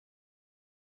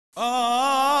عشنا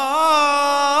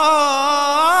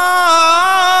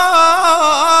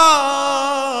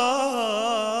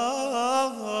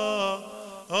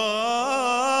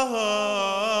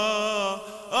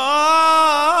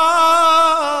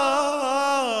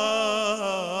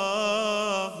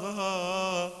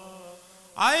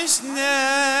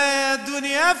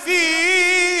دنيا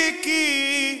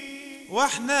فيكي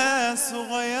واحنا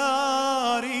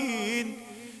صغيرين،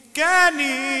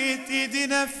 كانت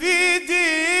ايدينا في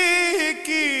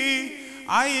ايديكي،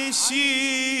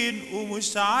 عايشين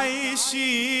ومش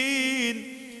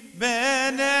عايشين.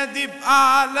 بنادي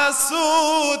بأعلى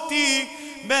صوتي،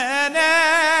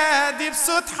 بنادي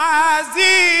بصوت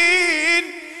حزين،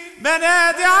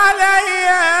 بنادي على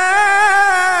ايام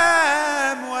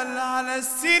ولا على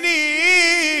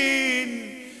السنين.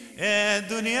 يا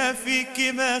دنيا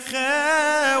فيكي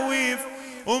مخاوف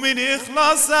ومن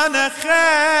يخلص انا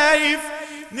خايف،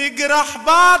 نجرح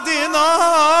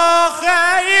بعضنا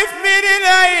خايف من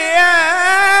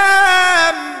الايام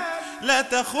لا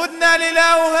تاخدنا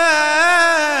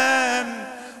للاوهام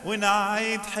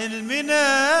ونعيد حلمنا